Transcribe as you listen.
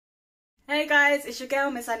Hey guys, it's your girl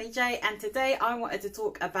Miss Annie J, and today I wanted to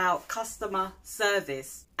talk about customer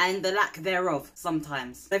service and the lack thereof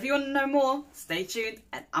sometimes. So if you want to know more, stay tuned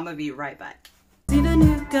and I'm gonna be right back. See the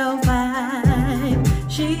new girl vibe,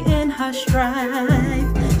 she in her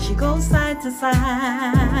stride. She goes side to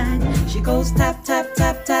side, she goes tap tap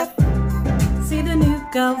tap tap. See the new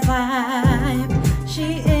girl vibe,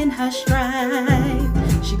 she in her stride.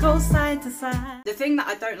 She goes side to side. The thing that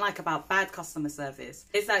I don't like about bad customer service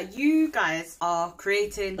is that you guys are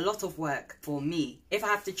creating a lot of work for me. If I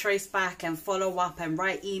have to trace back and follow up and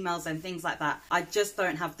write emails and things like that, I just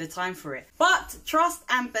don't have the time for it. But trust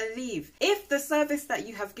and believe, if the service that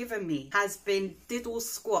you have given me has been diddle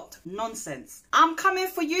squat nonsense, I'm coming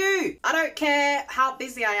for you. I don't care how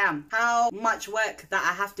busy I am, how much work that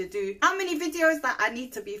I have to do, how many videos that I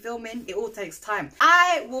need to be filming. It all takes time.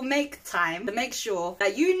 I will make time to make sure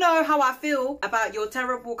that you know how I feel about your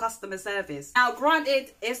terrible customer service. Now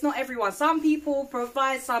granted, it's not everyone. Some people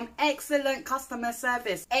provide some excellent customer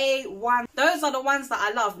service, A1. Those are the ones that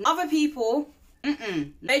I love. Other people,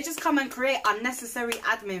 they just come and create unnecessary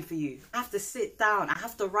admin for you. I have to sit down, I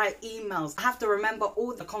have to write emails, I have to remember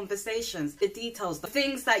all the conversations, the details, the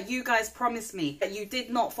things that you guys promised me that you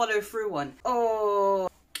did not follow through on. Oh,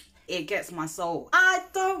 it gets my soul. I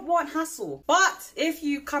don't want hassle. But if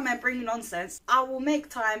you come and bring nonsense, I will make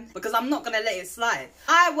time because I'm not gonna let it slide.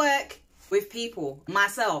 I work with people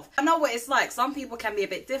myself. I know what it's like. Some people can be a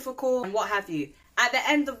bit difficult and what have you. At the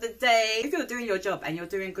end of the day, if you're doing your job and you're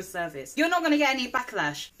doing good service, you're not going to get any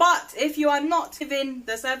backlash. But if you are not giving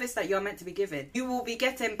the service that you're meant to be giving, you will be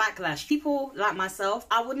getting backlash. People like myself,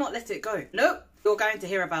 I would not let it go. Nope. You're going to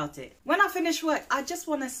hear about it. When I finish work, I just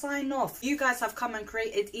want to sign off. You guys have come and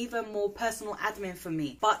created even more personal admin for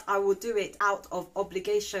me, but I will do it out of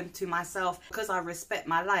obligation to myself because I respect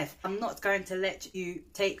my life. I'm not going to let you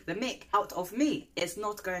take the mick out of me. It's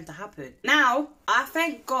not going to happen. Now, I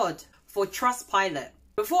thank God for Trustpilot.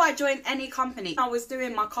 Before I joined any company, I was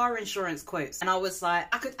doing my car insurance quotes and I was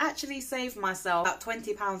like, I could actually save myself about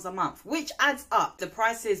 £20 a month, which adds up. The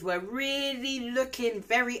prices were really looking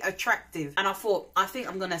very attractive and I thought, I think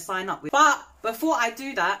I'm going to sign up with. But before I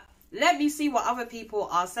do that, let me see what other people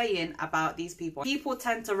are saying about these people. People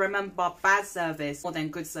tend to remember bad service more than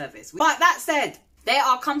good service. But that said, there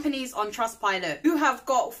are companies on Trustpilot who have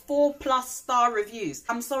got 4+ star reviews.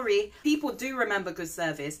 I'm sorry, people do remember good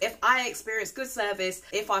service. If I experience good service,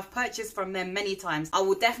 if I've purchased from them many times, I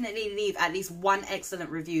will definitely leave at least one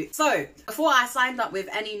excellent review. So, before I signed up with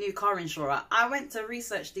any new car insurer, I went to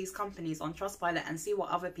research these companies on Trustpilot and see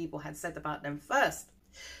what other people had said about them first.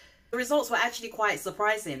 The results were actually quite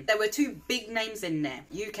surprising. There were 2 big names in there,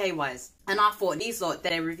 UK wise. And I thought, these lot,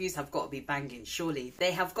 their reviews have got to be banging, surely.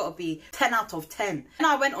 They have got to be 10 out of 10. And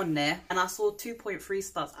I went on there and I saw 2.3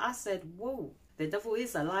 stars. I said, whoa, the devil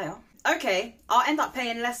is a liar. Okay, I'll end up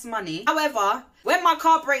paying less money. However, when my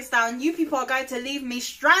car breaks down, you people are going to leave me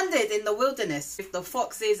stranded in the wilderness with the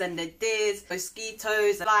foxes and the deers,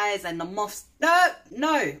 mosquitoes, flies and the moths.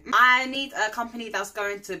 No. I need a company that's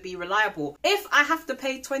going to be reliable. If I have to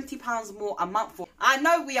pay £20 more a month for, I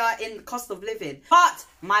know we are in cost of living, but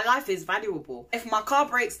my life is valuable. If my car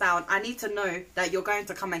breaks down, I need to know that you're going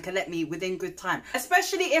to come and collect me within good time.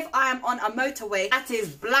 Especially if I am on a motorway that is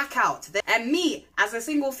blackout. And me, as a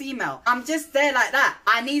single female, I'm just there like that.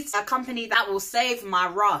 I need a company that will save my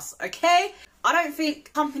Ross, okay? I don't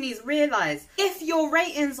think companies realise if your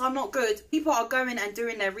ratings are not good, people are going and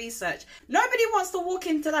doing their research. Nobody wants to walk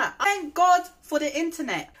into that. Thank God for the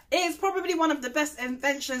internet. It is probably one of the best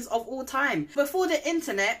inventions of all time. Before the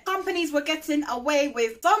internet, companies were getting away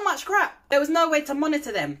with so much crap. There was no way to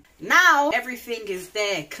monitor them. Now, everything is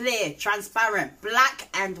there, clear, transparent, black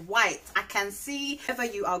and white. I can see whether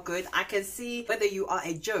you are good. I can see whether you are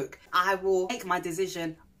a joke. I will make my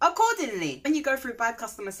decision accordingly. When you go through bad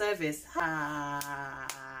customer service,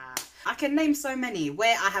 I can name so many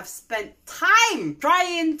where I have spent time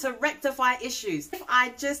trying to rectify issues. If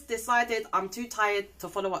I just decided I'm too tired to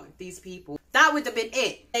follow up with these people, that would have been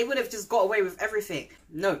it. They would have just got away with everything.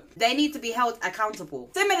 No, they need to be held accountable.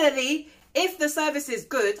 Similarly, if the service is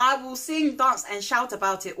good, I will sing, dance and shout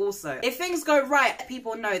about it also. If things go right,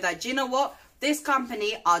 people know that, do you know what? This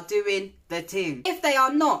company are doing the thing. If they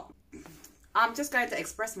are not, I'm just going to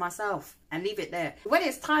express myself and leave it there. When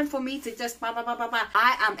it's time for me to just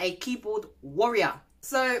I am a keyboard warrior.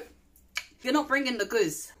 So you're not bringing the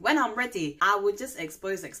goods. When I'm ready, I will just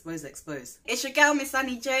expose. It's your girl, Miss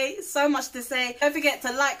Annie J. So much to say. Don't forget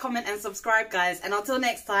to like, comment and subscribe, guys. And until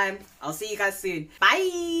next time, I'll see you guys soon.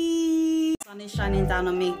 Bye. Sun is shining down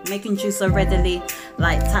on me, making you so readily,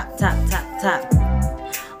 like tap, tap, tap, tap.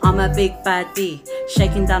 I'm a big baddie,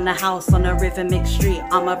 shaking down the house on a rhythmic street.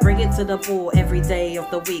 I'ma bring it to the ball every day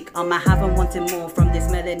of the week. I'ma have 'em wanting more from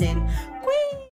this melanin.